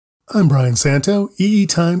I'm Brian Santo, EE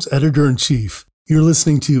Times Editor-in-Chief. You're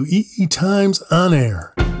listening to EE Times On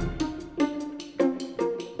Air.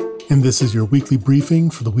 And this is your weekly briefing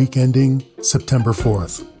for the week ending September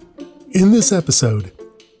 4th. In this episode,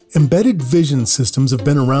 embedded vision systems have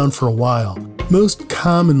been around for a while, most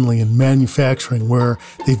commonly in manufacturing, where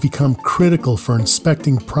they've become critical for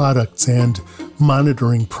inspecting products and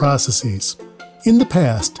monitoring processes. In the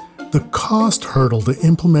past, the cost hurdle to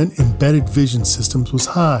implement embedded vision systems was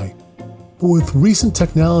high. But with recent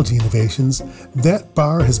technology innovations, that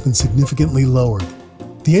bar has been significantly lowered.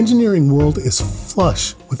 The engineering world is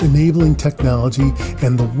flush with enabling technology,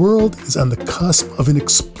 and the world is on the cusp of an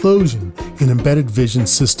explosion in embedded vision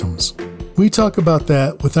systems. We talk about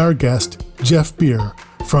that with our guest, Jeff Bier,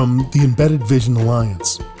 from the Embedded Vision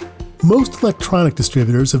Alliance. Most electronic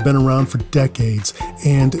distributors have been around for decades,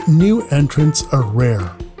 and new entrants are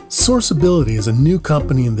rare. Sourceability is a new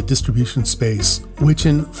company in the distribution space, which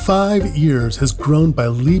in 5 years has grown by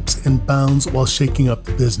leaps and bounds while shaking up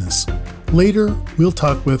the business. Later, we'll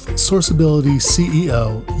talk with Sourceability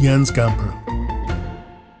CEO Jens Gamperl.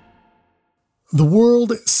 The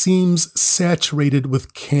world seems saturated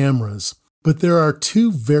with cameras, but there are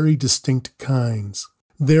two very distinct kinds.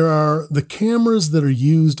 There are the cameras that are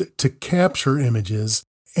used to capture images,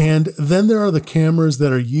 and then there are the cameras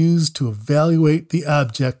that are used to evaluate the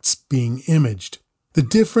objects being imaged. The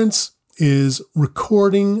difference is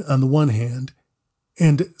recording on the one hand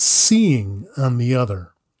and seeing on the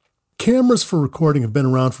other. Cameras for recording have been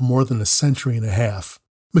around for more than a century and a half.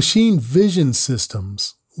 Machine vision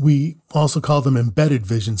systems, we also call them embedded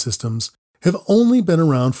vision systems, have only been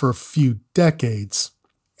around for a few decades.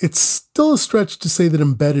 It's still a stretch to say that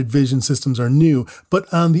embedded vision systems are new,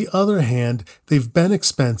 but on the other hand, they've been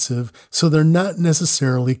expensive, so they're not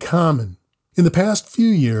necessarily common. In the past few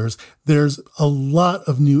years, there's a lot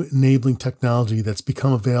of new enabling technology that's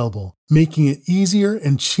become available, making it easier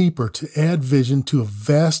and cheaper to add vision to a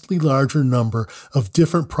vastly larger number of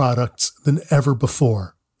different products than ever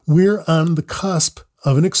before. We're on the cusp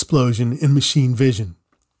of an explosion in machine vision.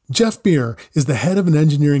 Jeff Bier is the head of an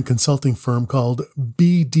engineering consulting firm called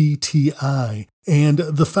BDTI and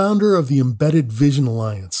the founder of the Embedded Vision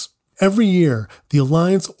Alliance. Every year, the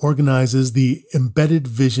Alliance organizes the Embedded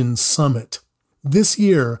Vision Summit. This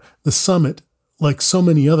year, the summit, like so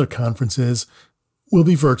many other conferences, will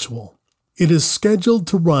be virtual. It is scheduled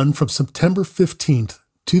to run from September 15th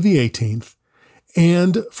to the 18th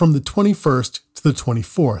and from the 21st to the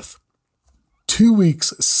 24th. 2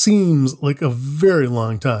 weeks seems like a very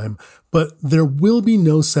long time, but there will be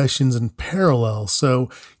no sessions in parallel, so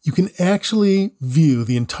you can actually view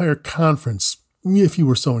the entire conference if you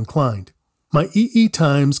were so inclined. My EE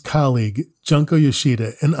Times colleague, Junko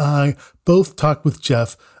Yoshida, and I both talked with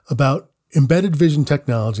Jeff about embedded vision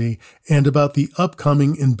technology and about the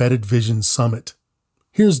upcoming Embedded Vision Summit.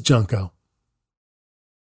 Here's Junko.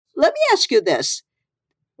 Let me ask you this.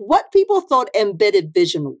 What people thought embedded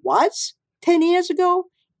vision was 10 years ago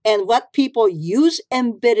and what people use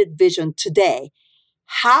embedded vision today,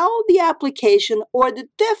 how the application or the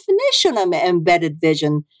definition of embedded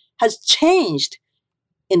vision has changed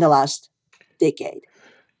in the last decade.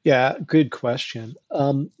 Yeah, good question.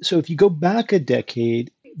 So if you go back a decade,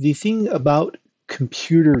 the thing about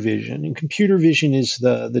computer vision, and computer vision is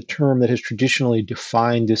the term that has traditionally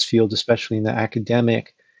defined this field, especially in the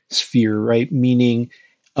academic sphere, right? Meaning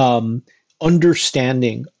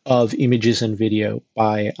understanding of images and video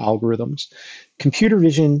by algorithms. Computer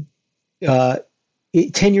vision, 10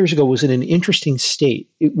 years ago, was in an interesting state.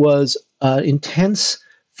 It was an intense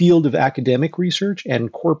field of academic research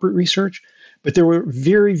and corporate research, but there were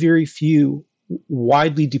very, very few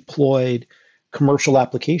widely deployed commercial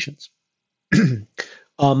applications.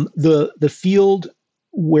 The field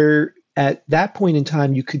where at that point in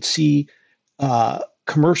time you could see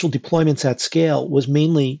commercial deployments at scale was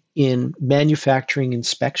mainly in manufacturing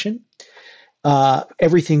inspection,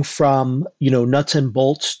 everything from nuts and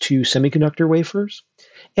bolts to semiconductor wafers,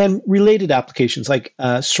 and related applications like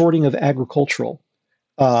sorting of agricultural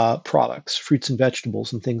products, fruits and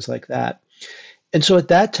vegetables, and things like that. And so at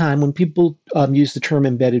that time, when people used the term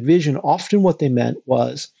embedded vision, often what they meant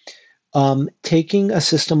was taking a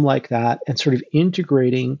system like that and sort of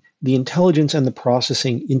integrating the intelligence and the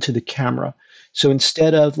processing into the camera. So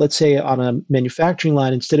instead of, let's say on a manufacturing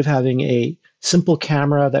line, instead of having a simple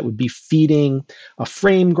camera that would be feeding a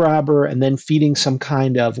frame grabber and then feeding some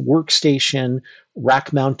kind of workstation,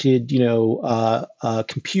 rack-mounted,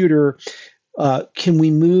 computer, can we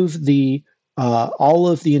move all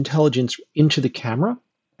of the intelligence into the camera?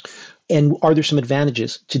 And are there some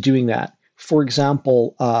advantages to doing that? For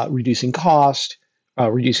example, reducing cost,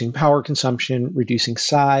 reducing power consumption, reducing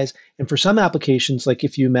size. And for some applications, like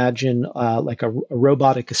if you imagine like a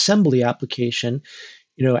robotic assembly application,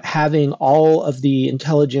 having all of the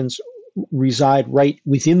intelligence reside right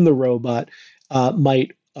within the robot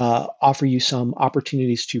might offer you some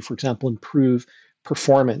opportunities to, for example, improve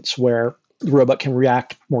performance, where the robot can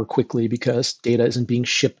react more quickly because data isn't being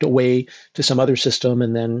shipped away to some other system,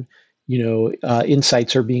 and then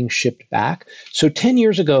insights are being shipped back. So 10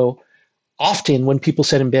 years ago, often when people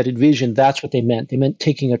said embedded vision, that's what they meant. They meant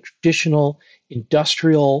taking a traditional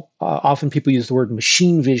industrial, often people use the word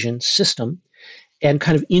machine vision system, and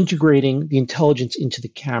kind of integrating the intelligence into the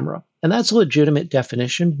camera. And that's a legitimate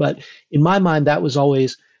definition, but in my mind, that was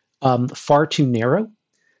always far too narrow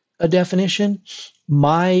a definition.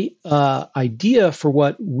 My idea for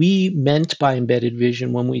what we meant by embedded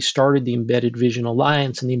vision when we started the Embedded Vision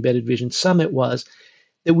Alliance and the Embedded Vision Summit was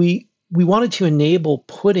that we wanted to enable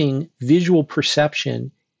putting visual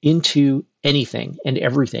perception into anything and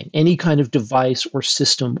everything. Any kind of device or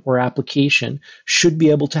system or application should be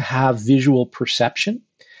able to have visual perception.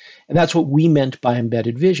 And that's what we meant by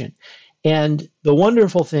embedded vision. And the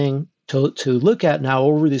wonderful thing to look at now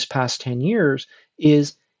over this past 10 years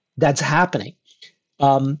is that's happening.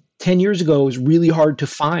 10 years ago, it was really hard to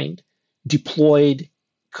find deployed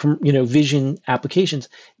vision applications.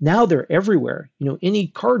 Now they're everywhere. Any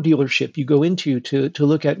car dealership you go into to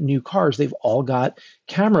look at new cars, they've all got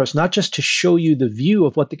cameras, not just to show you the view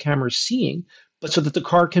of what the camera is seeing, but so that the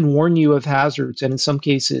car can warn you of hazards and in some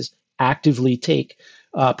cases actively take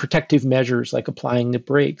protective measures like applying the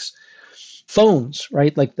brakes. Phones,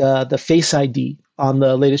 right? Like the Face ID on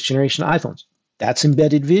the latest generation iPhones. That's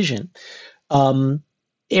embedded vision.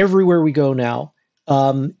 Everywhere we go now,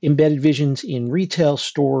 embedded vision's in retail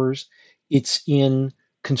stores, it's in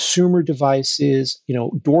consumer devices,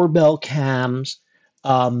 doorbell cams,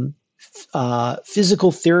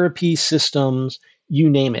 physical therapy systems, you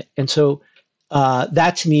name it. And so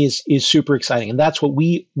that to me is super exciting. And that's what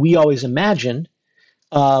we always imagined.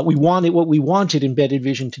 What we wanted embedded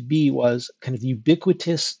vision to be was kind of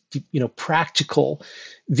ubiquitous, practical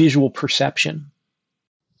visual perception.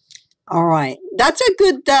 All right, that's a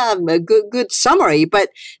good summary. But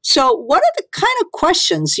so, what are the kind of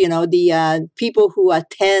questions the people who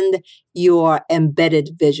attend your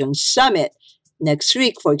Embedded Vision Summit next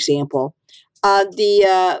week, for example, what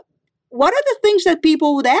are the things that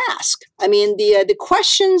people would ask? I mean, the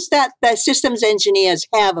questions that the systems engineers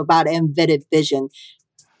have about embedded vision.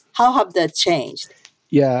 How have that changed?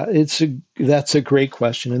 Yeah, that's a great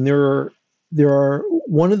question, and there are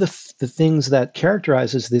one of the things that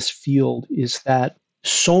characterizes this field is that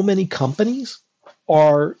so many companies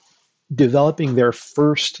are developing their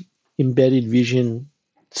first embedded vision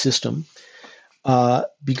system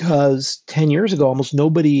because 10 years ago,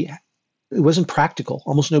 it wasn't practical.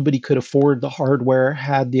 Almost nobody could afford the hardware,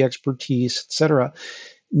 had the expertise, et cetera.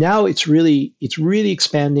 Now it's really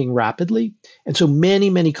expanding rapidly. And so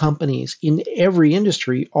many companies in every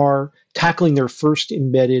industry are tackling their first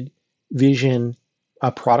embedded vision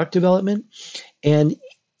product development. And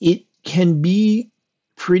it can be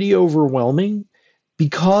pretty overwhelming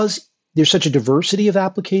because there's such a diversity of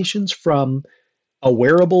applications, from a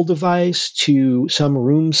wearable device to some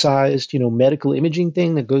room-sized, medical imaging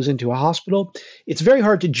thing that goes into a hospital. It's very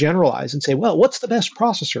hard to generalize and say, well, what's the best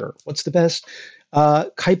processor? What's the best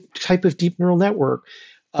type of deep neural network?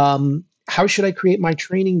 How should I create my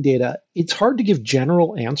training data? It's hard to give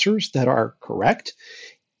general answers that are correct.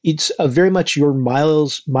 It's a very much your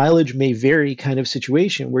mileage may vary kind of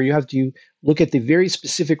situation where you have to look at the very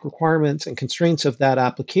specific requirements and constraints of that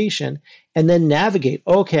application and then navigate.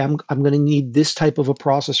 Okay, I'm going to need this type of a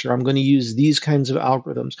processor. I'm going to use these kinds of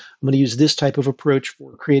algorithms. I'm going to use this type of approach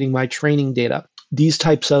for creating my training data, these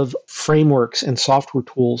types of frameworks and software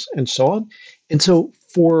tools, and so on. And so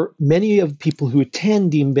for many of people who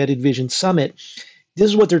attend the Embedded Vision Summit, this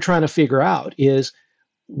is what they're trying to figure out is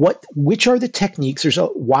which are the techniques. There's a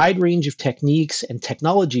wide range of techniques and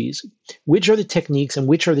technologies. Which are the techniques and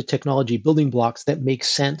which are the technology building blocks that make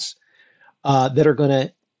sense, that are going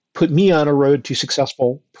to put me on a road to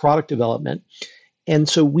successful product development? And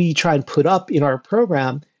so we try and put up in our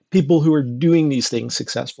program people who are doing these things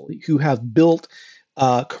successfully, who have built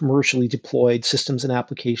commercially deployed systems and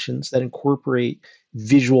applications that incorporate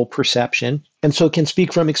visual perception. And so can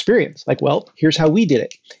speak from experience. Like, well, here's how we did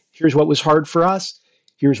it. Here's what was hard for us.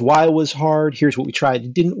 Here's why it was hard. Here's what we tried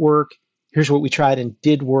and didn't work. Here's what we tried and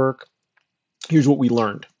did work. Here's what we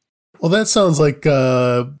learned. Well, that sounds like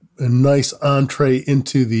a nice entree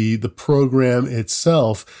into the program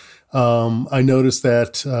itself. I noticed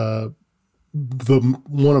that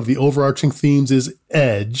one of the overarching themes is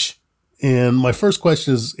edge. And my first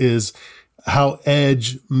question is how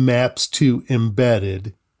edge maps to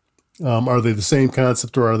embedded. Are they the same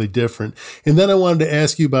concept or are they different? And then I wanted to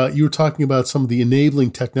ask you about, you were talking about some of the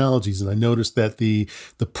enabling technologies, and I noticed that the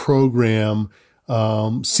program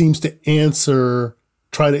seems to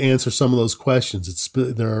try to answer some of those questions.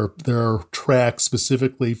 There are tracks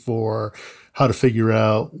specifically for how to figure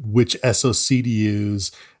out which SoC to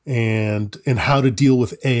use and how to deal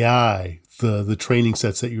with AI, the training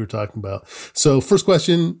sets that you were talking about. So first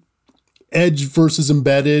question, edge versus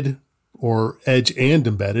embedded, or edge and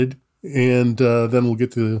embedded, and then we'll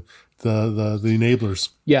get to the enablers.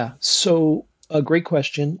 Yeah, so a great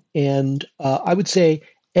question. And I would say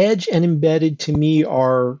edge and embedded to me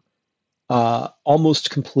are almost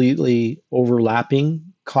completely overlapping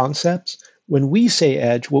concepts. When we say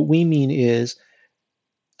edge, what we mean is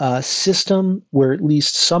a system where at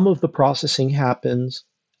least some of the processing happens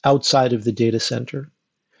outside of the data center.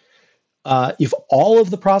 If all of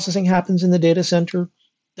the processing happens in the data center,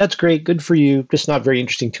 that's great, good for you, just not very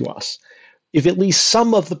interesting to us. If at least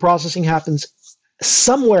some of the processing happens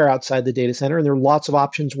somewhere outside the data center, and there are lots of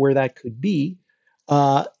options where that could be,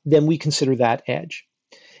 then we consider that edge.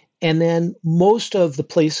 And then most of the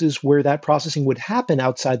places where that processing would happen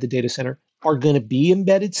outside the data center are going to be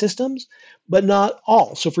embedded systems, but not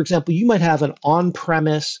all. So for example, you might have an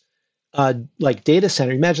on-premise like data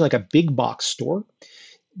center. Imagine like a big box store.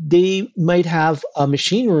 They might have a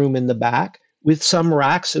machine room in the back with some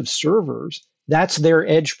racks of servers. That's their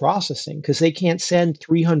edge processing because they can't send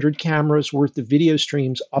 300 cameras worth of video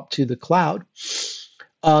streams up to the cloud.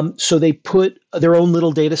 So they put their own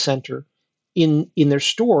little data center in their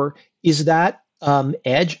store. Is that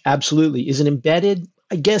edge? Absolutely. Is it embedded?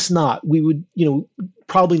 I guess not. We would,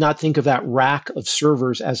 probably not think of that rack of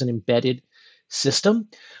servers as an embedded system.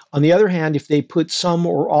 On the other hand, if they put some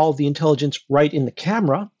or all of the intelligence right in the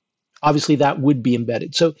camera, obviously that would be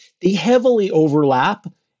embedded. So they heavily overlap,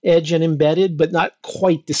 edge and embedded, but not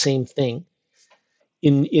quite the same thing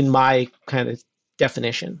in my kind of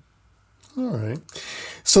definition. All right.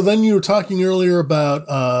 So then you were talking earlier about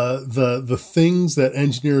the things that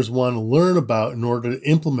engineers want to learn about in order to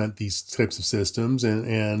implement these types of systems,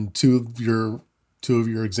 and two of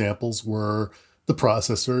your examples were the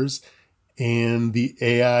processors and the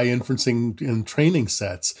AI inferencing and training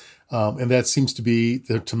sets, and that seems to be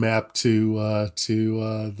to map to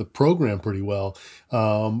the program pretty well.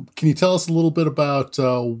 Can you tell us a little bit about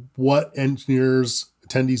what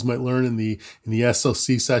attendees might learn in the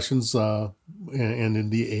SoC sessions and in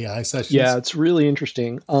the AI sessions? Yeah, it's really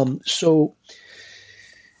interesting. So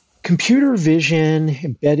computer vision,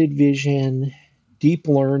 embedded vision, deep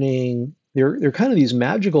learning, they're kind of these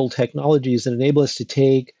magical technologies that enable us to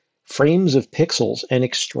take frames of pixels and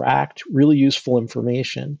extract really useful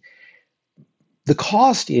information. The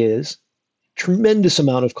cost is tremendous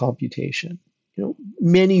amount of computation.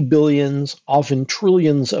 Many billions, often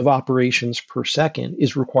trillions of operations per second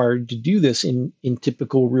is required to do this in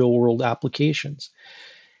typical real world applications.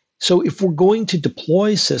 So if we're going to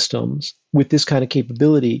deploy systems with this kind of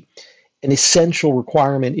capability, an essential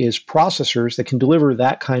requirement is processors that can deliver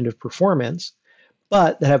that kind of performance,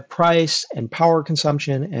 but that have price and power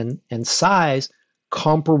consumption and size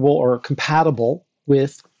comparable or compatible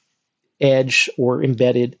with edge or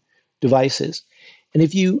embedded devices. And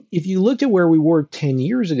if you looked at where we were 10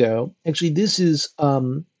 years ago, actually this is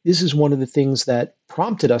one of the things that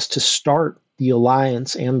prompted us to start the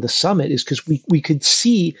Alliance and the Summit, is because we could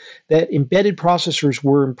see that embedded processors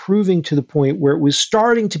were improving to the point where it was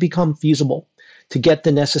starting to become feasible to get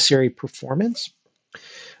the necessary performance.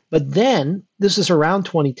 But then, this is around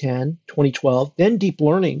 2010, 2012, then deep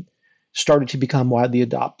learning started to become widely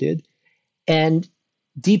adopted. And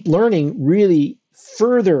deep learning really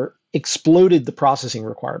further exploded the processing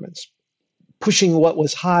requirements, pushing what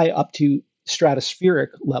was high up to stratospheric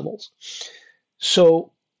levels.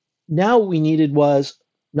 So now what we needed was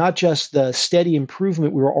not just the steady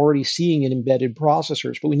improvement we were already seeing in embedded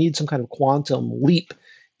processors, but we need some kind of quantum leap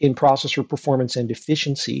in processor performance and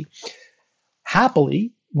efficiency.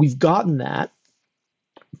 Happily, we've gotten that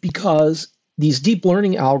because these deep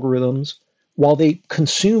learning algorithms, while they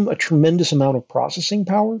consume a tremendous amount of processing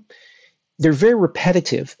power, they're very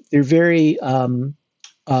repetitive. They're very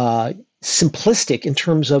simplistic in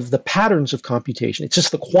terms of the patterns of computation. It's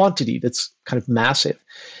just the quantity that's kind of massive.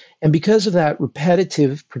 And because of that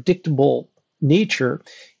repetitive, predictable nature,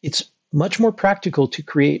 it's much more practical to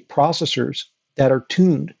create processors that are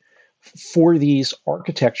tuned for these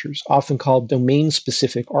architectures, often called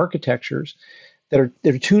domain-specific architectures, that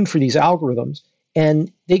are tuned for these algorithms.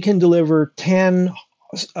 And they can deliver 10,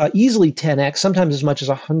 easily 10x, sometimes as much as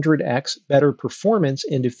 100x better performance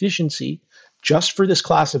and efficiency just for this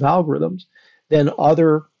class of algorithms than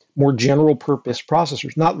other more general purpose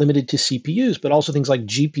processors, not limited to CPUs, but also things like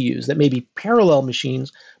GPUs that may be parallel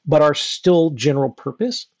machines, but are still general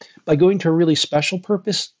purpose. By going to a really special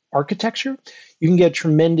purpose architecture, you can get a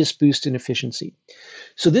tremendous boost in efficiency.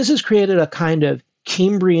 So this has created a kind of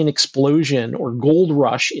Cambrian explosion or gold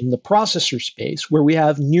rush in the processor space where we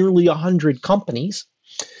have nearly 100 companies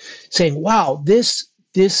saying, wow, this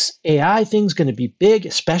AI thing's going to be big,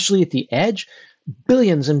 especially at the edge.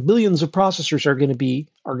 Billions and billions of processors are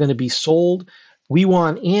going to be sold. We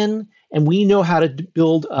want in, and we know how to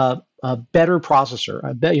build a better processor,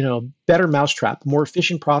 a better mousetrap, more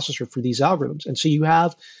efficient processor for these algorithms. And so you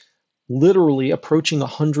have literally approaching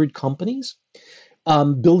 100 companies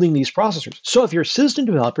building these processors. So if you're a system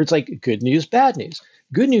developer, it's like good news, bad news.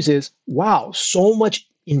 Good news is, wow, so much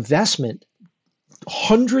investment,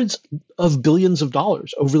 hundreds of billions of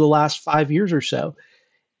dollars over the last 5 years or so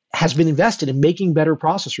has been invested in making better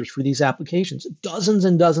processors for these applications. Dozens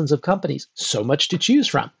and dozens of companies, so much to choose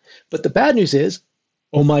from. But the bad news is,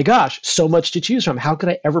 oh my gosh, so much to choose from. How could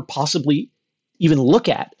I ever possibly even look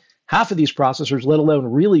at half of these processors, let alone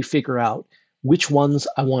really figure out which ones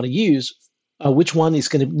I want to use, which one is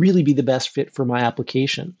going to really be the best fit for my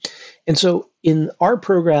application? And so in our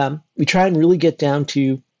program, we try and really get down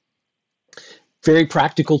to very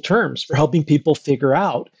practical terms for helping people figure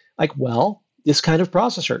out, like, well, this kind of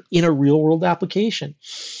processor in a real world application,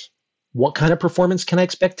 what kind of performance can I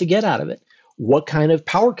expect to get out of it? What kind of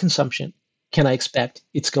power consumption can I expect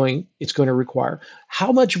it's going to require?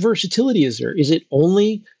 How much versatility is there? Is it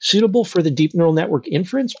only suitable for the deep neural network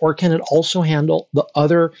inference, or can it also handle the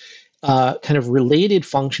other kind of related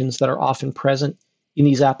functions that are often present in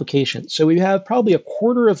these applications? So we have probably a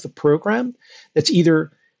quarter of the program that's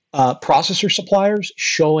either processor suppliers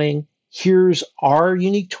showing here's our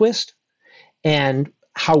unique twist and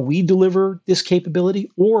how we deliver this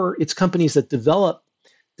capability, or it's companies that develop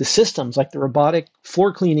the systems like the robotic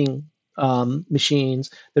floor cleaning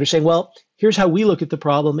machines that are saying, well, here's how we look at the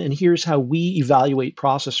problem and here's how we evaluate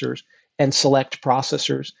processors and select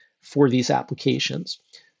processors for these applications.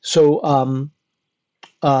 So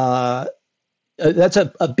that's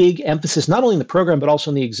a big emphasis, not only in the program, but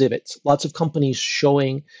also in the exhibits. Lots of companies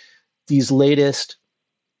showing these latest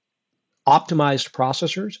optimized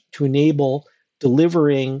processors to enable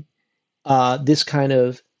delivering this kind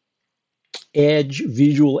of edge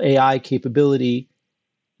visual AI capability,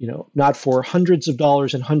 not for hundreds of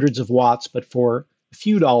dollars and hundreds of watts, but for a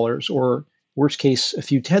few dollars, or worst case, a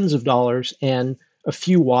few tens of dollars and a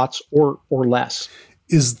few watts or less.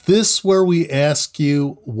 Is this where we ask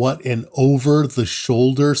you what an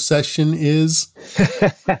over-the-shoulder session is?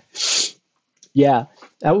 Yeah,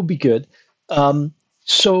 that would be good.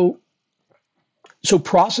 So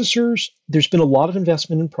processors, there's been a lot of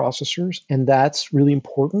investment in processors, and that's really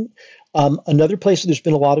important. Another place that there's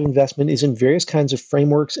been a lot of investment is in various kinds of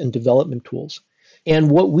frameworks and development tools.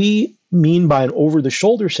 And what we mean by an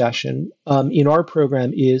over-the-shoulder session in our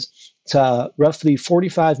program is it's a roughly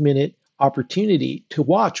 45-minute opportunity to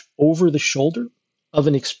watch over the shoulder of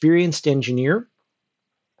an experienced engineer.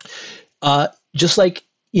 Just like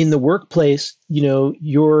in the workplace,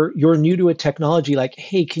 you're new to a technology, like,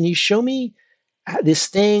 hey, can you show me this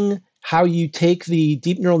thing, how you take the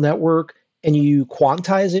deep neural network and you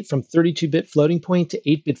quantize it from 32-bit floating point to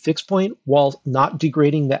 8-bit fixed point while not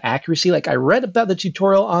degrading the accuracy? Like, I read about the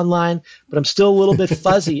tutorial online, but I'm still a little bit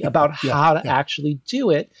fuzzy about how to actually do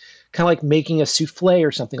it. Kind of like making a souffle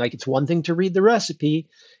or something. Like, it's one thing to read the recipe.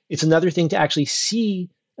 It's another thing to actually see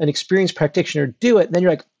an experienced practitioner do it. And then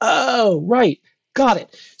you're like, oh, right, got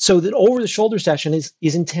it. So the over-the-shoulder session is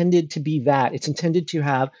intended to be that. It's intended to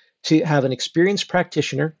have an experienced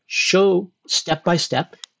practitioner show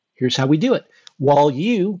step-by-step, here's how we do it, while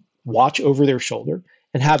you watch over their shoulder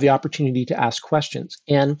and have the opportunity to ask questions.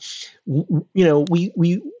 And,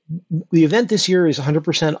 the event this year is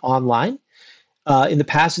 100% online. In the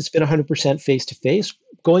past, it's been 100% face-to-face.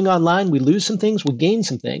 Going online, we lose some things, we gain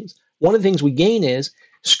some things. One of the things we gain is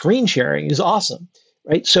screen sharing is awesome,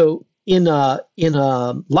 right? So in a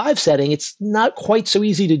live setting, it's not quite so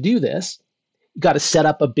easy to do this. You got to set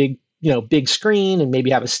up a big screen and maybe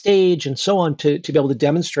have a stage and so on to be able to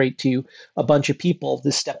demonstrate to a bunch of people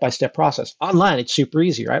this step-by-step process. Online, it's super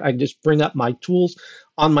easy, right? I can just bring up my tools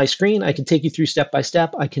on my screen. I can take you through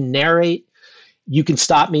step-by-step. I can narrate. You can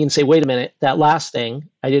stop me and say, wait a minute, that last thing,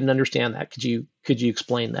 I didn't understand that. Could you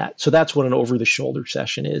explain that? So that's what an over-the-shoulder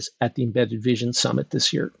session is at the Embedded Vision Summit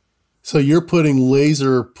this year. So you're putting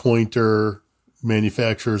laser pointer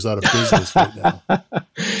manufacturers out of business right now.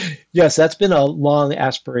 Yes, that's been a long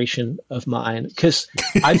aspiration of mine because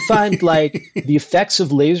I find like the effects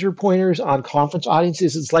of laser pointers on conference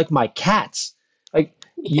audiences is like my cats. Like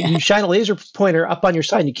Yeah. you shine a laser pointer up on your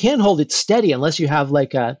side and you can't hold it steady unless you have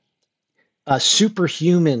like a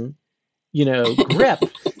superhuman, grip.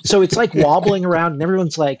 So it's like wobbling around and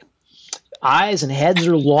everyone's like eyes and heads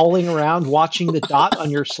are lolling around watching the dot on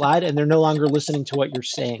your slide and they're no longer listening to what you're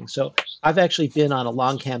saying. So I've actually been on a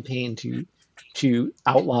long campaign to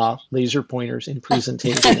outlaw laser pointers in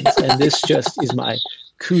presentations, and this just is my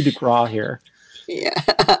coup de grace here. Yeah.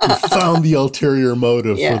 You found the ulterior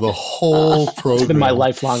motive Yeah. for the whole program. It's been my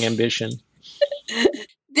lifelong ambition.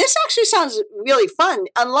 This actually sounds really fun.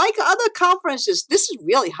 Unlike other conferences, this is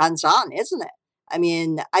really hands-on, isn't it? I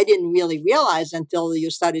mean, I didn't really realize until you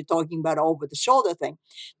started talking about over-the-shoulder thing.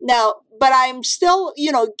 Now, but I'm still,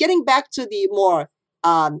 getting back to the more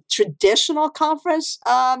traditional conference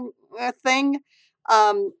thing.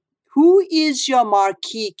 Um, who is your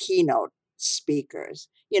marquee keynote speakers?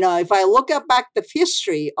 If I look at back the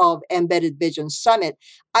history of Embedded Vision Summit,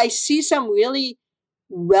 I see some really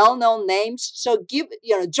well-known names. So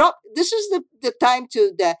drop. This is the time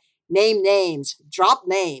to name names, drop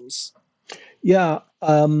names. Yeah,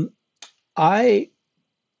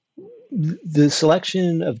 the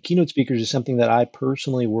selection of keynote speakers is something that I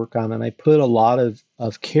personally work on, and I put a lot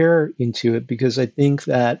of care into it because I think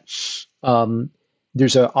that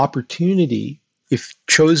there's an opportunity, if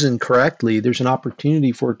chosen correctly, there's an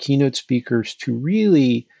opportunity for keynote speakers to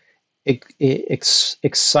really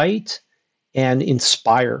excite and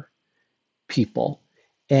inspire people.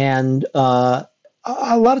 And a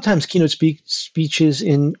lot of times keynote speeches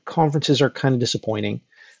in conferences are kind of disappointing,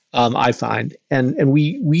 I find. And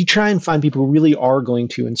we try and find people who really are going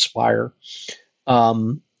to inspire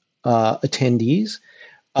attendees,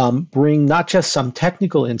 bring not just some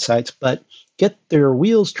technical insights, but get their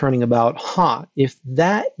wheels turning about, if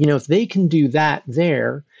they can do that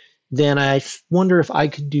there, then I wonder if I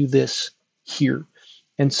could do this here.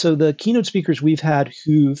 And so the keynote speakers we've had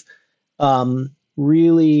who've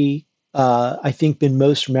really, I think, been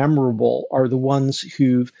most memorable are the ones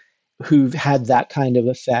who've had that kind of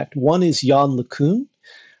effect. One is Jan LeCun,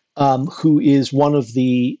 who is one of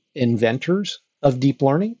the inventors of deep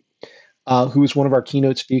learning, who was one of our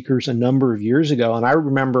keynote speakers a number of years ago. And I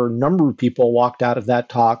remember a number of people walked out of that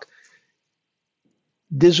talk.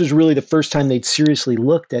 This was really the first time they'd seriously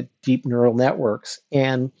looked at deep neural networks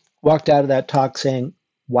and walked out of that talk saying,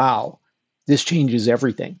 wow, this changes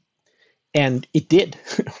everything. And it did,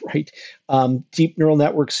 right? Deep neural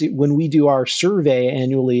networks, when we do our survey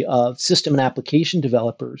annually of system and application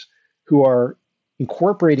developers who are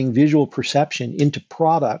incorporating visual perception into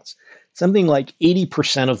products, something like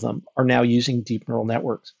 80% of them are now using deep neural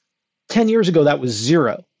networks. 10 years ago, that was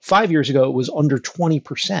 0. 5 years ago, it was under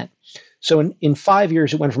 20%. So in 5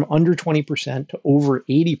 years, it went from under 20% to over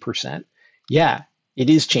 80%. Yeah, it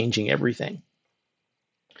is changing everything.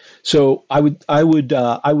 So I would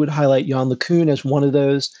highlight Jan LeCun as one of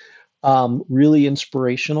those really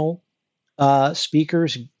inspirational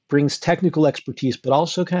speakers. Brings technical expertise, but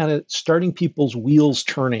also kind of starting people's wheels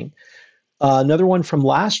turning. Another one from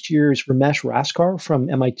last year is Ramesh Raskar from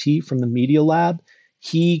MIT, from the Media Lab.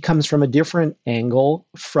 He comes from a different angle,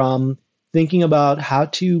 from thinking about how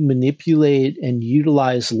to manipulate and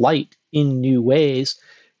utilize light in new ways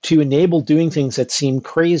to enable doing things that seem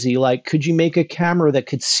crazy, like could you make a camera that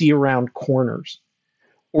could see around corners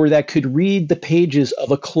or that could read the pages of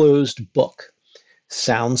a closed book?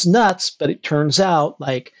 Sounds nuts, but it turns out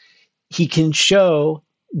like he can show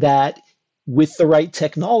that with the right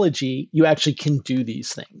technology, you actually can do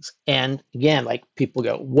these things. And again, like people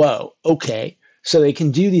go, whoa, okay, so they can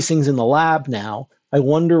do these things in the lab now. I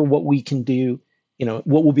wonder what we can do,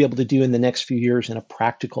 what we'll be able to do in the next few years in a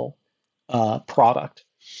practical product.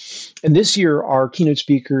 And this year, our keynote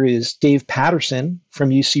speaker is Dave Patterson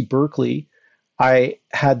from UC Berkeley. I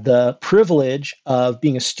had the privilege of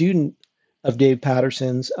being a student of Dave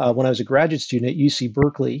Patterson's when I was a graduate student at UC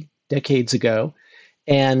Berkeley decades ago.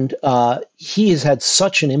 And he has had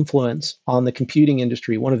such an influence on the computing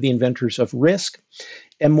industry, one of the inventors of RISC.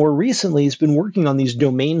 And more recently, he's been working on these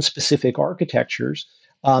domain-specific architectures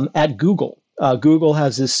at Google. Google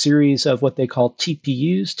has this series of what they call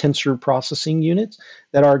TPUs, tensor processing units,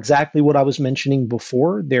 that are exactly what I was mentioning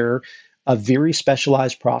before. They're very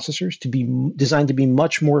specialized processors to be designed to be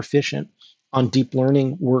much more efficient on deep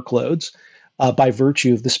learning workloads by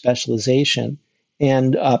virtue of the specialization.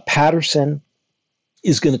 And Patterson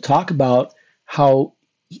is going to talk about how,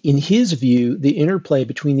 in his view, the interplay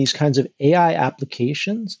between these kinds of AI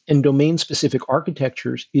applications and domain-specific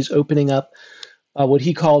architectures is opening up what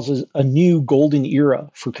he calls a new golden era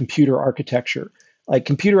for computer architecture. Like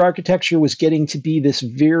computer architecture was getting to be this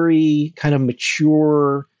very kind of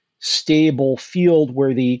mature, stable field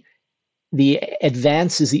where the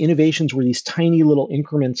advances, the innovations were these tiny little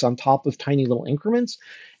increments on top of tiny little increments.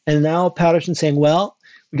 And now Patterson's saying, well,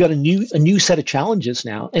 we got a new set of challenges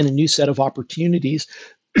now and a new set of opportunities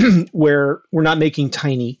where we're not making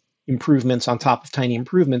tiny improvements on top of tiny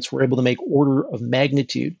improvements. We're able to make order of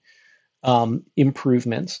magnitude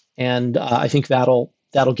improvements. And I think that'll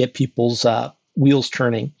get people's wheels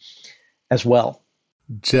turning as well.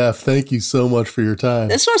 Jeff, thank you so much for your time.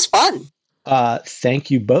 This was fun. Thank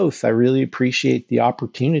you both. I really appreciate the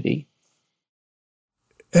opportunity.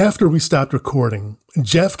 After we stopped recording,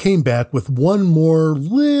 Jeff came back with one more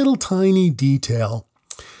little tiny detail.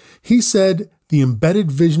 He said the Embedded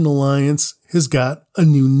Vision Alliance has got a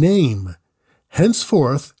new name.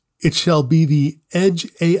 Henceforth, it shall be the Edge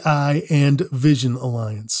AI and Vision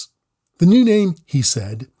Alliance. The new name, he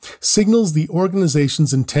said, signals the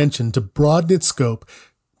organization's intention to broaden its scope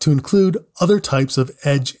to include other types of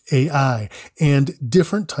edge AI and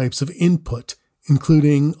different types of input,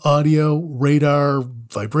 including audio, radar,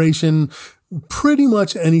 vibration, pretty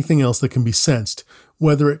much anything else that can be sensed,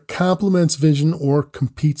 whether it complements vision or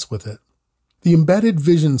competes with it. The Embedded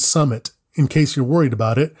Vision Summit, in case you're worried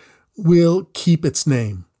about it, will keep its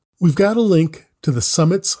name. We've got a link to the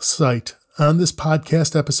summit's site on this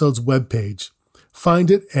podcast episode's webpage.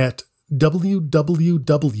 Find it at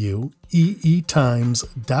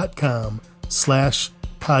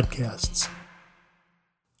www.eetimes.com/podcasts.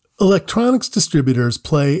 Electronics distributors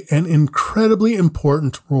play an incredibly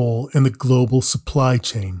important role in the global supply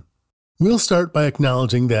chain. We'll start by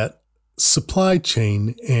acknowledging that supply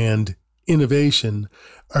chain and innovation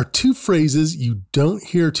are two phrases you don't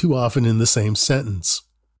hear too often in the same sentence.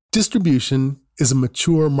 Distribution is a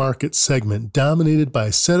mature market segment dominated by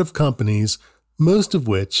a set of companies, most of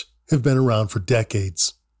which have been around for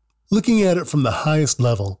decades. Looking at it from the highest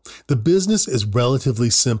level, the business is relatively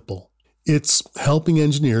simple. It's helping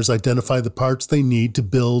engineers identify the parts they need to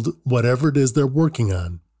build whatever it is they're working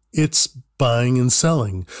on. It's buying and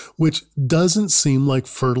selling, which doesn't seem like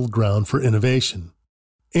fertile ground for innovation.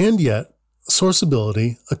 And yet,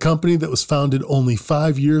 Sourceability, a company that was founded only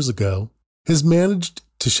 5 years ago, has managed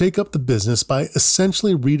to shake up the business by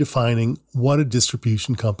essentially redefining what a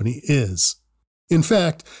distribution company is. In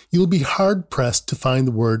fact, you'll be hard-pressed to find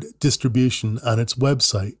the word distribution on its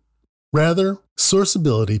website. Rather,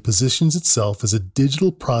 Sourceability positions itself as a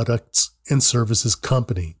digital products and services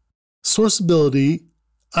company. Sourceability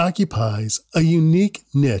occupies a unique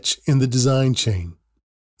niche in the design chain.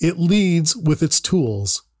 It leads with its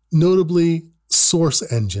tools, notably Source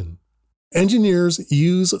Engine. Engineers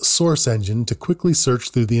use Source Engine to quickly search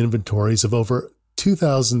through the inventories of over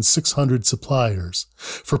 2,600 suppliers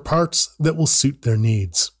for parts that will suit their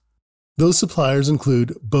needs. Those suppliers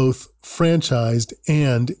include both franchised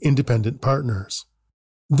and independent partners.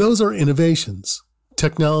 Those are innovations,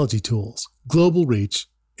 technology tools, global reach,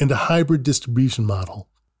 and a hybrid distribution model.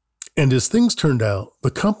 And as things turned out,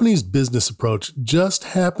 the company's business approach just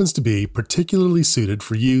happens to be particularly suited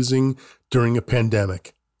for using during a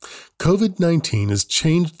pandemic. COVID-19 has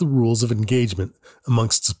changed the rules of engagement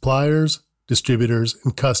amongst suppliers, distributors,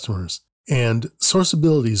 and customers, and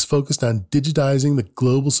Sourceability is focused on digitizing the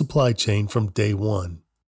global supply chain from day one.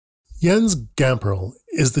 Jens Gamperl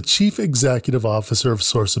is the Chief Executive Officer of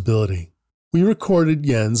Sourceability. We recorded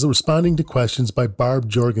Jens responding to questions by Barb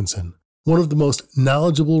Jorgensen, one of the most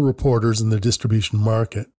knowledgeable reporters in the distribution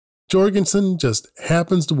market. Jorgensen just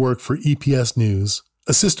happens to work for EPS News,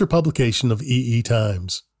 a sister publication of EE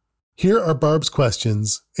Times. Here are Barb's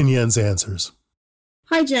questions and Jens' answers.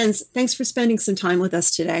 Hi, Jens. Thanks for spending some time with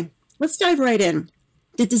us today. Let's dive right in.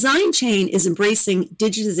 The design chain is embracing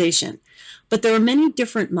digitization, but there are many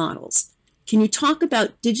different models. Can you talk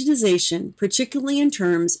about digitization, particularly in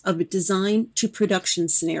terms of a design to production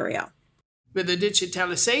scenario? With the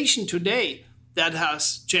digitalization today, that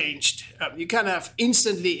has changed. You can have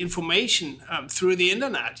instantly information through the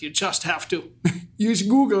internet. You just have to use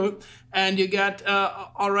Google and you get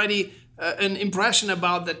already an impression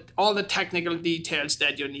about all the technical details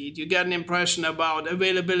that you need. You get an impression about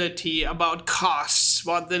availability, about costs,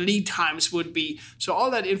 what the lead times would be. So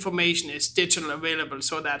all that information is digital available.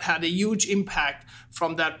 So that had a huge impact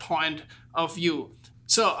from that point of view.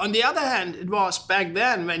 So on the other hand, it was back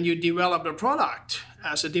then when you developed a product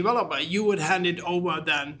as a developer, you would hand it over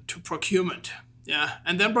then to procurement. Yeah,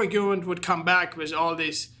 and then procurement would come back with all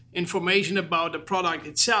this information about the product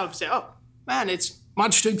itself. Say, oh man, it's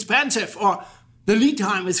much too expensive, or the lead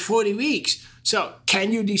time is 40 weeks. So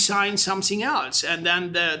can you design something else? And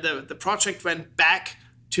then the project went back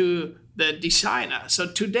to the designer.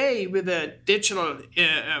 So today, with the digital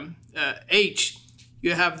age,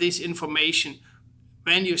 you have this information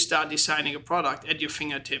when you start designing a product at your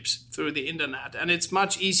fingertips through the internet. And it's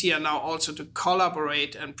much easier now also to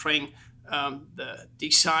collaborate and bring the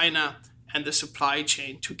designer and the supply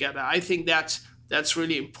chain together. I think that's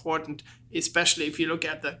really important, especially if you look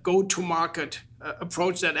at the go-to-market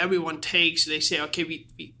approach that everyone takes. They say, okay,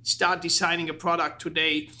 we start designing a product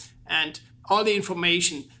today, and all the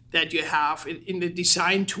information that you have in the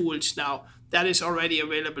design tools now, that is already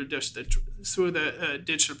available just through the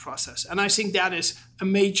digital process. And I think that is a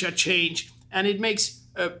major change, and it makes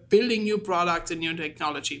building new products and new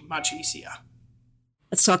technology much easier.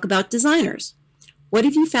 Let's talk about designers. What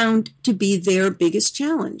have you found to be their biggest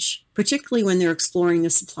challenge, particularly when they're exploring the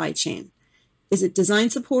supply chain? Is it design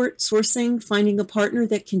support, sourcing, finding a partner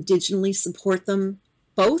that can digitally support them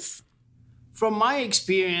both? From my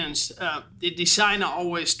experience, the designer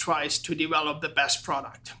always tries to develop the best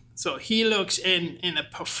product. So he looks in the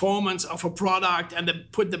performance of a product and then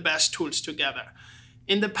put the best tools together.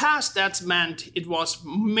 In the past, that's meant it was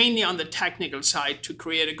mainly on the technical side to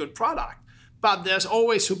create a good product. But there's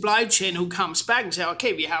always supply chain who comes back and say,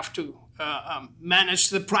 okay, we have to manage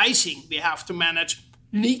the pricing. We have to manage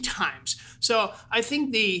lead times. So I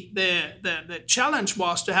think the challenge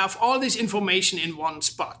was to have all this information in one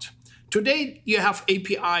spot. Today, you have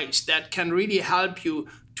APIs that can really help you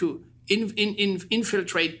to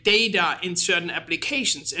infiltrate data in certain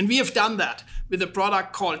applications. And we have done that with a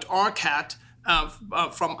product called ORCAD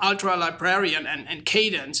from Ultra Librarian and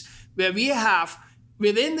Cadence, where we have,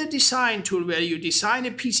 within the design tool where you design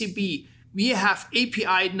a PCB, we have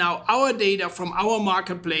API'd now our data from our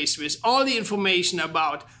marketplace with all the information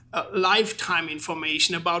about lifetime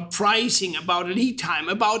information, about pricing, about lead time,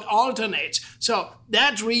 about alternates. So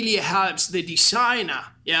that really helps the designer,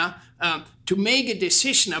 to make a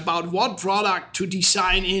decision about what product to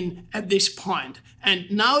design in at this point.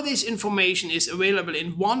 And now this information is available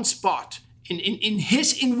in one spot, in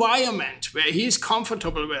his environment where he is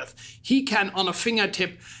comfortable with. He can, on a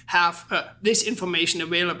fingertip, have this information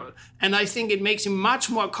available. And I think it makes him much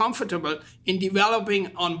more comfortable in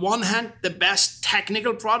developing, on one hand, the best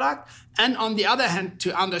technical product, and on the other hand,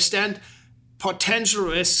 to understand potential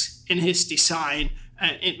risks in his design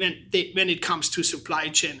when it comes to supply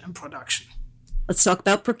chain and production. Let's talk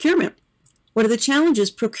about procurement. What are the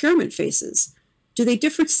challenges procurement faces? Do they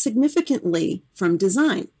differ significantly from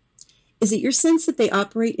design? Is it your sense that they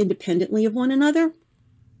operate independently of one another?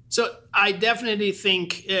 So I definitely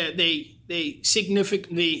think they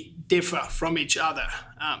significantly differ from each other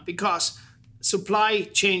because supply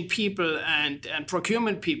chain people and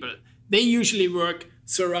procurement people, they usually work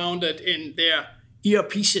surrounded in their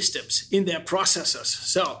ERP systems, in their processors.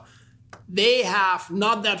 So they have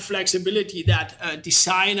not that flexibility that a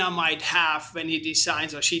designer might have when he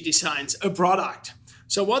designs or she designs a product.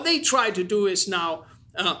 So what they try to do is now,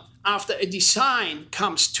 after a design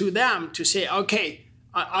comes to them to say, okay,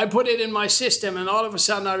 I put it in my system and all of a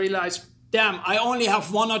sudden I realize, damn, I only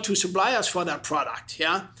have one or two suppliers for that product,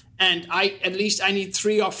 and at least I need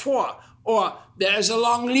 3 or 4, or there's a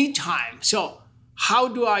long lead time. So how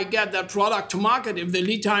do I get that product to market if the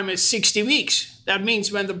lead time is 60 weeks? That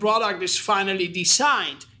means when the product is finally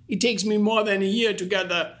designed, it takes me more than a year to get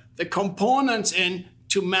the components in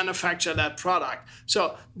to manufacture that product.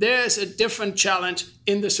 So there's a different challenge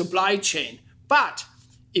in the supply chain. But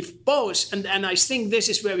if both, and I think this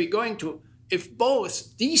is where we're going to, if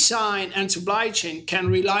both design and supply chain can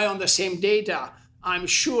rely on the same data, I'm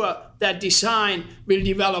sure that design will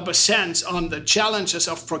develop a sense on the challenges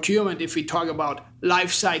of procurement if we talk about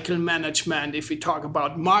life cycle management, if we talk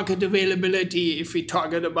about market availability, if we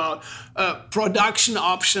talk about production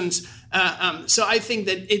options. So I think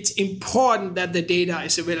that it's important that the data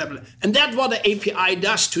is available. And that's what the API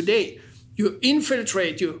does today. You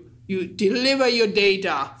infiltrate, you deliver your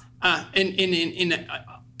data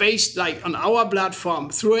based like on our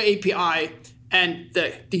platform through an API, and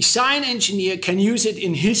the design engineer can use it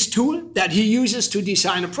in his tool that he uses to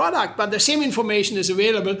design a product, but the same information is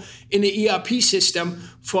available in the ERP system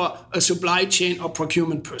for a supply chain or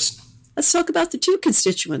procurement person. Let's talk about the two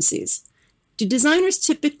constituencies. Do designers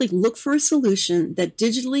typically look for a solution that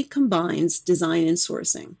digitally combines design and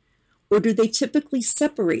sourcing, or do they typically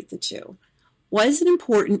separate the two? Why is it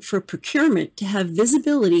important for procurement to have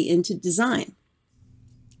visibility into design?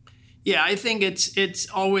 Yeah, I think it's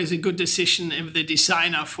always a good decision if the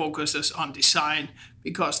designer focuses on design,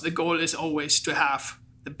 because the goal is always to have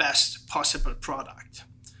the best possible product.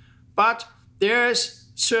 But there's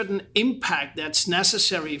certain impact that's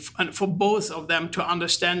necessary for both of them to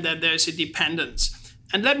understand that there's a dependence.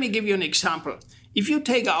 And let me give you an example. If you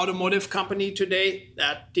take an automotive company today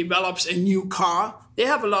that develops a new car, they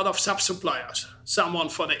have a lot of sub-suppliers. Someone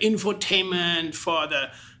for the infotainment, for the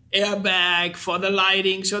airbag, for the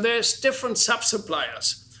lighting. So there's different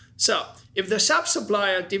sub-suppliers. So if the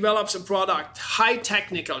sub-supplier develops a product, high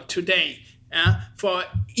technical today, for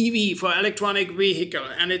EV, for electronic vehicle,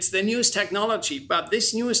 and it's the newest technology, but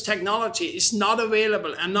this newest technology is not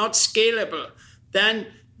available and not scalable, then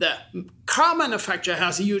the car manufacturer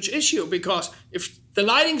has a huge issue, because if the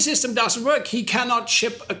lighting system doesn't work, he cannot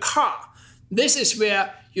ship a car. This is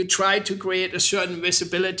where you try to create a certain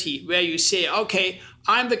visibility, where you say, okay,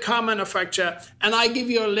 I'm the car manufacturer, and I give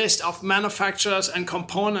you a list of manufacturers and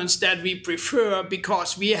components that we prefer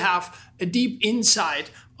because we have a deep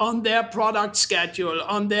insight on their product schedule,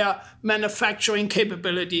 on their manufacturing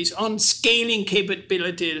capabilities, on scaling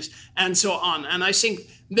capabilities, and so on. And I think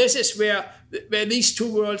this is where these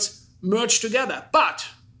two worlds merge together. But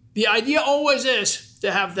the idea always is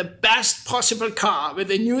to have the best possible car with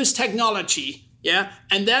the newest technology,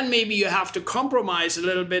 and then maybe you have to compromise a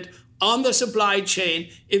little bit on the supply chain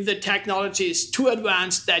if the technology is too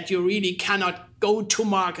advanced that you really cannot go to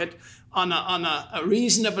market on a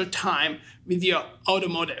reasonable time with your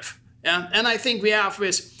automotive. And I think we have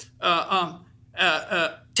with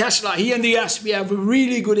Tesla here in the US, we have a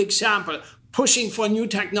really good example, pushing for new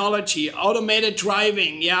technology, automated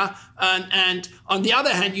driving, and on the other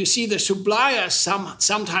hand, you see the suppliers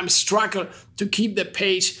sometimes struggle to keep the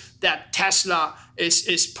pace that Tesla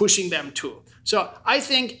is pushing them to. So I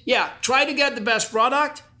think, try to get the best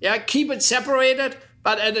product, keep it separated,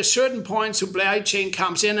 but at a certain point, supply chain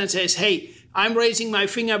comes in and says, hey, I'm raising my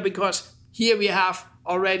finger because here we have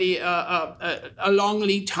already a long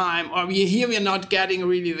lead time, or here we're not getting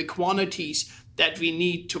really the quantities that we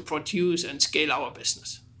need to produce and scale our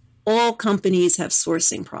business. All companies have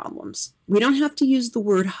sourcing problems. We don't have to use the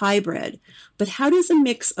word hybrid, but how does a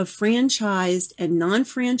mix of franchised and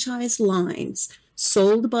non-franchised lines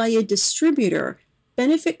sold by a distributor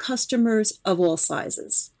benefit customers of all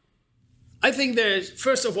sizes? I think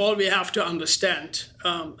first of all, we have to understand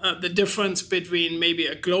the difference between maybe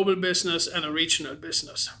a global business and a regional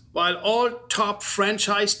business. While all top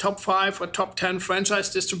 5 or top 10 franchise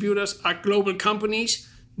distributors are global companies,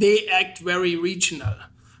 they act very regional.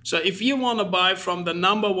 So if you want to buy from the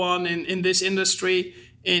number one in this industry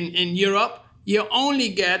in Europe, you only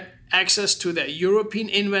get access to their European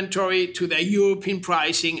inventory, to their European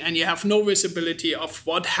pricing, and you have no visibility of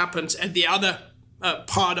what happens at the other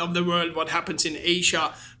part of the world, what happens in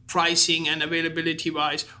Asia, pricing and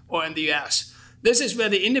availability-wise, or in the US. This is where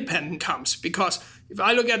the independent comes, because if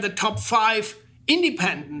I look at the top 5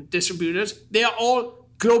 independent distributors, they are all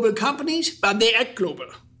global companies, but they act global.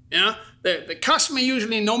 The customer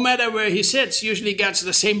usually, no matter where he sits, usually gets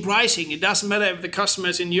the same pricing. It doesn't matter if the customer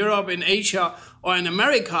is in Europe, in Asia, or in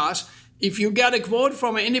Americas. If you get a quote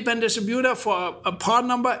from an independent distributor for a part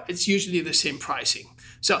number, it's usually the same pricing.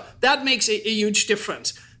 So that makes a huge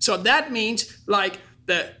difference. So that means like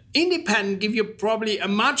the independent give you probably a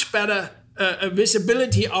much better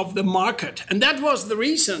visibility of the market. And that was the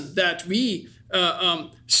reason that we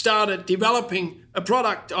started developing a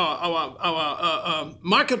product, our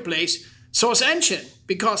marketplace, Source Engine,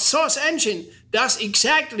 because Source Engine does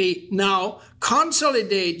exactly now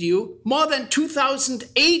consolidate you more than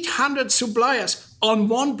 2,800 suppliers on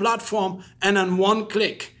one platform and on one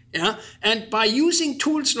click. And by using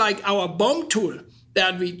tools like our BOM tool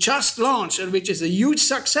that we just launched and which is a huge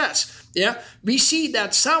success, we see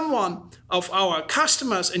that someone of our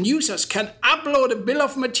customers and users can upload a bill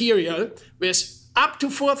of material with up to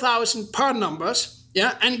 4,000 part numbers,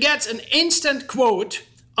 and gets an instant quote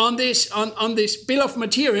on this bill of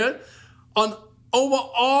material on over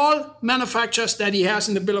all manufacturers that he has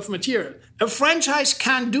in the bill of material. A franchise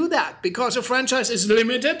can't do that because a franchise is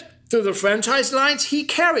limited to the franchise lines he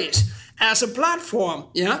carries. As a platform,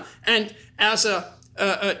 and as a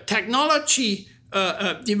technology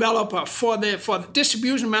developer for the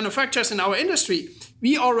distribution manufacturers in our industry,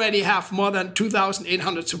 we already have more than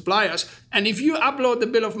 2,800 suppliers. And if you upload the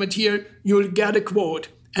bill of material, you'll get a quote.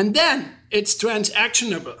 And then it's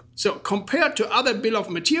transactionable. So compared to other bill of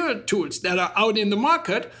material tools that are out in the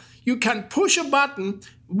market, you can push a button,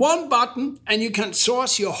 one button, and you can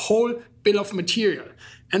source your whole bill of material.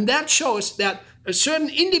 And that shows that a certain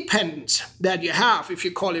independence that you have, if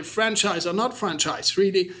you call it franchise or not franchise,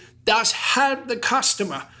 really does help the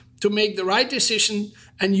customer to make the right decision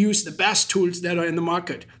and use the best tools that are in the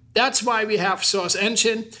market. That's why we have Source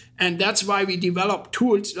Engine, and that's why we develop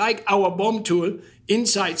tools like our BOM tool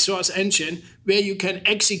inside Source Engine, where you can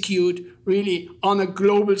execute really on a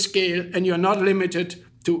global scale and you're not limited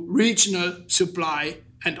to regional supply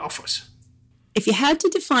and offers. If you had to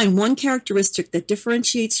define one characteristic that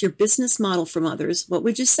differentiates your business model from others, what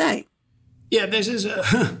would you say? Yeah, this is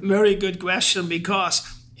a very good question, because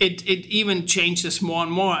it even changes more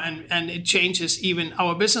and more, and it changes even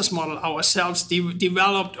our business model ourselves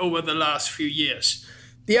developed over the last few years.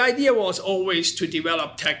 The idea was always to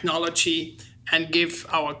develop technology and give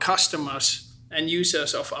our customers and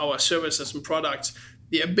users of our services and products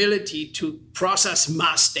the ability to process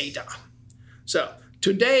mass data. So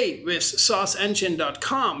today with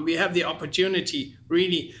sourceengine.com, we have the opportunity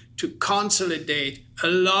really to consolidate a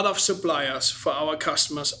lot of suppliers for our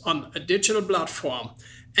customers on a digital platform.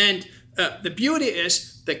 And the beauty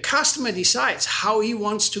is the customer decides how he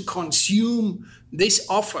wants to consume these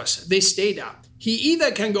offers, this data. He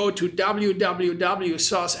either can go to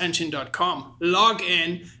www.sourceengine.com, log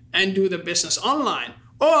in, and do the business online.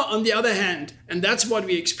 Or on the other hand, and that's what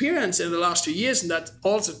we experienced in the last 2 years, and that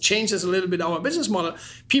also changes a little bit our business model.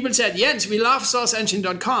 People said, Jens, we love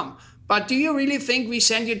sourceengine.com, but do you really think we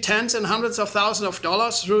send you tens and hundreds of thousands of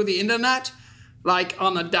dollars through the internet? Like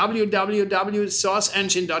on a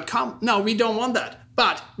www.sourceengine.com? No, we don't want that.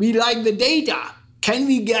 But we like the data. Can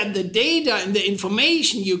we get the data and the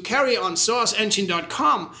information you carry on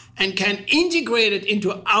sourceengine.com and can integrate it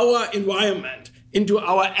into our environment, into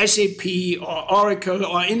our SAP or Oracle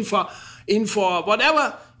or Info,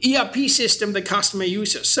 whatever ERP system the customer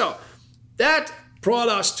uses? So that brought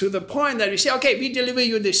us to the point that we say, okay, we deliver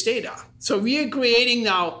you this data. So we are creating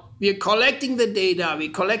now, we are collecting the data,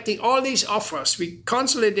 we're collecting all these offers, we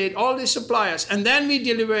consolidate all these suppliers, and then we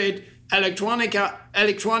deliver it electronic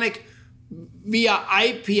via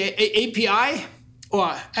API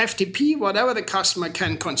or FTP, whatever the customer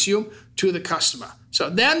can consume, to the customer.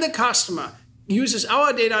 So then the customer uses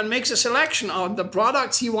our data and makes a selection of the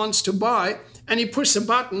products he wants to buy, and he pushes a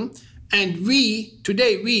button, and we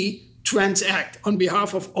transact on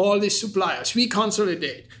behalf of all these suppliers. We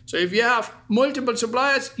consolidate. So if you have multiple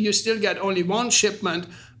suppliers, you still get only one shipment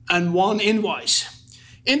and one invoice.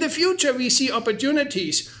 In the future, we see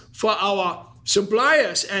opportunities for our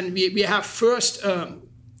suppliers, and we have first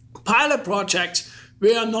pilot projects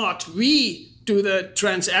where not we do the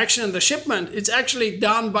transaction and the shipment. It's actually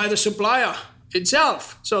done by the supplier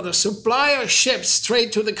itself. So the supplier ships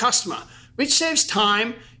straight to the customer, which saves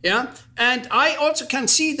time. Yeah, and I also can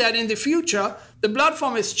see that in the future, the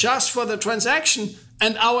platform is just for the transaction,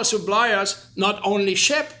 and our suppliers not only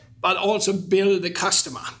ship, but also bill the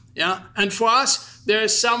customer. Yeah, and for us, there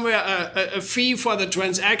is somewhere a fee for the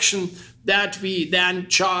transaction that we then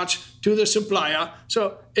charge to the supplier.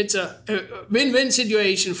 So it's a win-win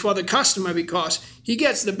situation for the customer, because he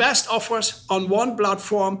gets the best offers on one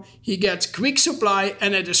platform, he gets quick supply,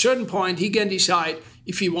 and at a certain point, he can decide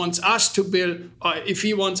if he wants us to bill or if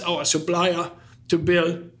he wants our supplier to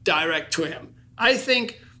bill direct to him. I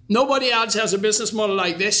think nobody else has a business model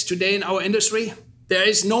like this today in our industry. There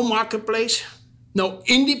is no marketplace, no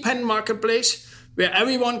independent marketplace where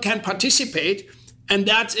everyone can participate, and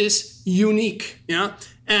that is unique. Yeah,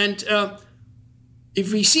 and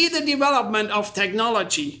if we see the development of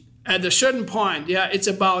technology at a certain point, yeah, it's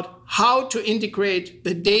about how to integrate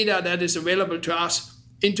the data that is available to us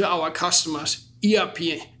into our customers' ERP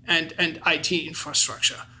and IT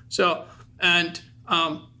infrastructure. So, and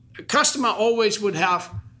a customer always would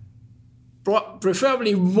have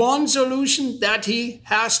preferably one solution that he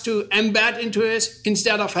has to embed into his,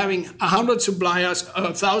 instead of having 100 suppliers or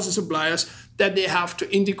 1,000 suppliers that they have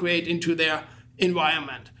to integrate into their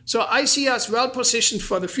environment. So I see us well positioned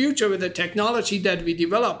for the future with the technology that we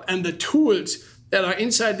develop and the tools that are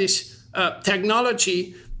inside this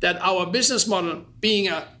technology, that our business model, being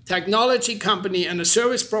a technology company and a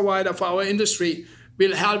service provider for our industry,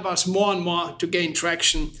 will help us more and more to gain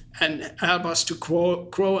traction and help us to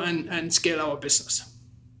grow and scale our business.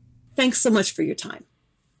 Thanks so much for your time.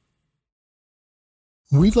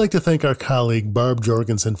 We'd like to thank our colleague Barb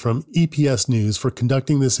Jorgensen from EPS News for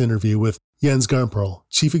conducting this interview with Jens Gamperl,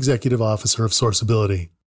 Chief Executive Officer of Sourceability.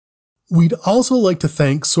 We'd also like to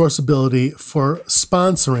thank Sourceability for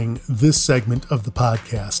sponsoring this segment of the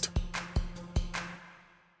podcast.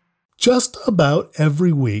 Just about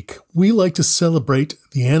every week, we like to celebrate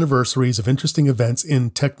the anniversaries of interesting events in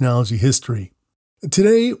technology history.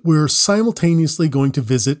 Today, we're simultaneously going to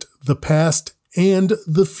visit the past and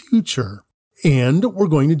the future, and we're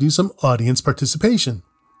going to do some audience participation.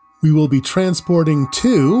 We will be transporting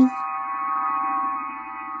to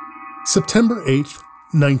September 8th,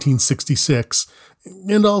 1966,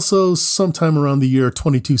 and also sometime around the year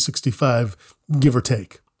 2265, give or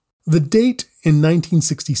take. The date in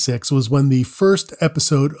 1966 was when the first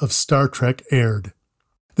episode of Star Trek aired.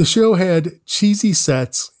 The show had cheesy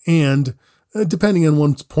sets and, depending on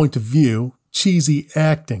one's point of view, cheesy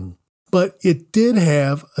acting. But it did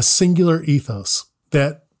have a singular ethos,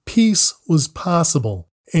 that peace was possible,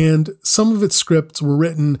 and some of its scripts were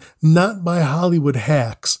written not by Hollywood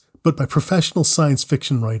hacks, but by professional science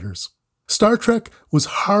fiction writers. Star Trek was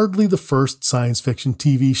hardly the first science fiction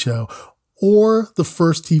TV show, or the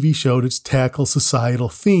first TV show to tackle societal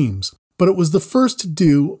themes, but it was the first to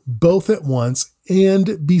do both at once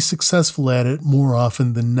and be successful at it more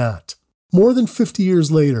often than not. More than 50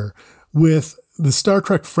 years later, with the Star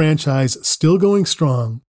Trek franchise still going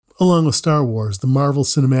strong, along with Star Wars, the Marvel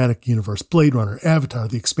Cinematic Universe, Blade Runner, Avatar,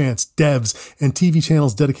 The Expanse, devs, and TV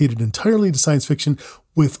channels dedicated entirely to science fiction,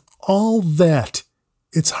 with all that,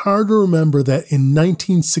 it's hard to remember that in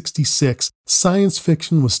 1966, science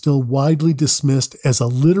fiction was still widely dismissed as a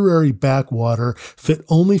literary backwater fit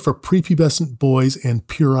only for prepubescent boys and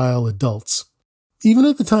puerile adults. Even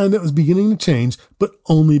at the time, that was beginning to change, but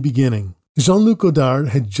only beginning. Jean-Luc Godard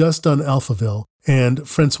had just done Alphaville, and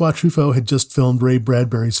François Truffaut had just filmed Ray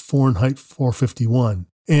Bradbury's Fahrenheit 451,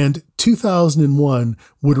 and 2001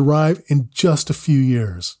 would arrive in just a few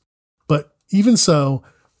years. But even so,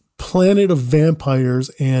 Planet of Vampires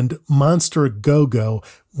and Monster a Go-Go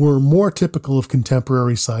were more typical of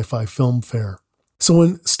contemporary sci-fi film fare. So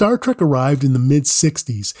when Star Trek arrived in the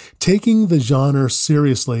mid-60s, taking the genre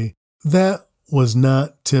seriously, that was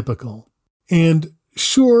not typical. And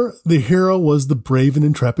sure, the hero was the brave and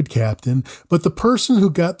intrepid captain, but the person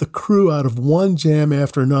who got the crew out of one jam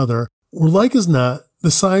after another were like as not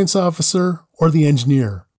the science officer or the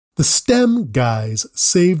engineer. The STEM guys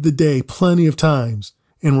saved the day plenty of times,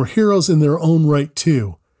 and were heroes in their own right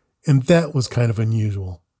too, and that was kind of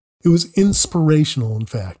unusual. It was inspirational, in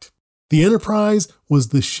fact. The Enterprise was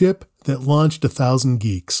the ship that launched 1,000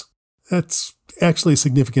 geeks. That's actually a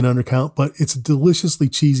significant undercount, but it's a deliciously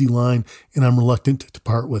cheesy line, and I'm reluctant to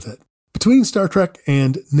part with it. Between Star Trek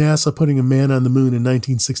and NASA putting a man on the moon in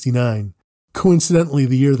 1969, coincidentally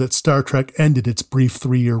the year that Star Trek ended its brief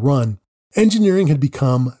 3-year run, engineering had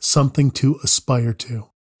become something to aspire to.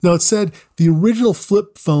 Now, it's said the original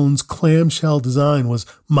flip phone's clamshell design was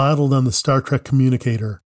modeled on the Star Trek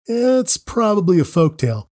communicator. It's probably a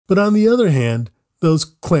folktale, but on the other hand, those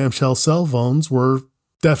clamshell cell phones were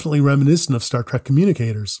definitely reminiscent of Star Trek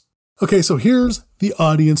communicators. Okay, so here's the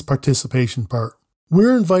audience participation part.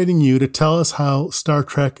 We're inviting you to tell us how Star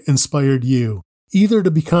Trek inspired you, either to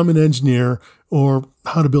become an engineer or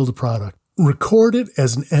how to build a product. Record it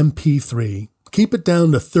as an MP3. Keep it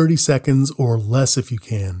down to 30 seconds or less if you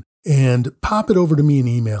can, and pop it over to me in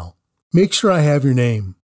email. Make sure I have your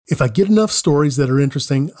name. If I get enough stories that are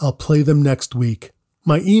interesting, I'll play them next week.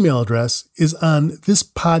 My email address is on this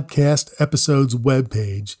podcast episode's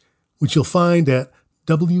webpage, which you'll find at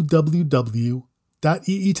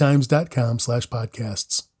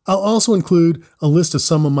www.eetimes.com/podcasts. I'll also include a list of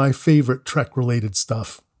some of my favorite Trek-related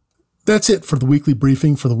stuff. That's it for the weekly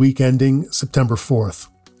briefing for the week ending September 4th.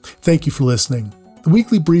 Thank you for listening. The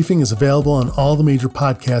weekly briefing is available on all the major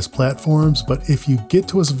podcast platforms, but if you get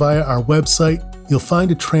to us via our website, you'll find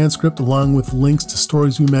a transcript along with links to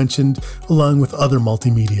stories we mentioned, along with other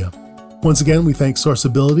multimedia. Once again, we thank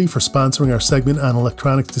Sourceability for sponsoring our segment on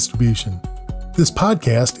electronics distribution. This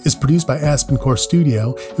podcast is produced by Aspen Core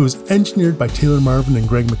Studio. It was engineered by Taylor Marvin and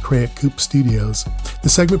Greg McCrae at Coop Studios. The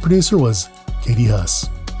segment producer was Katie Huss.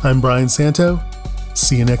 I'm Brian Santo.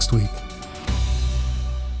 See you next week.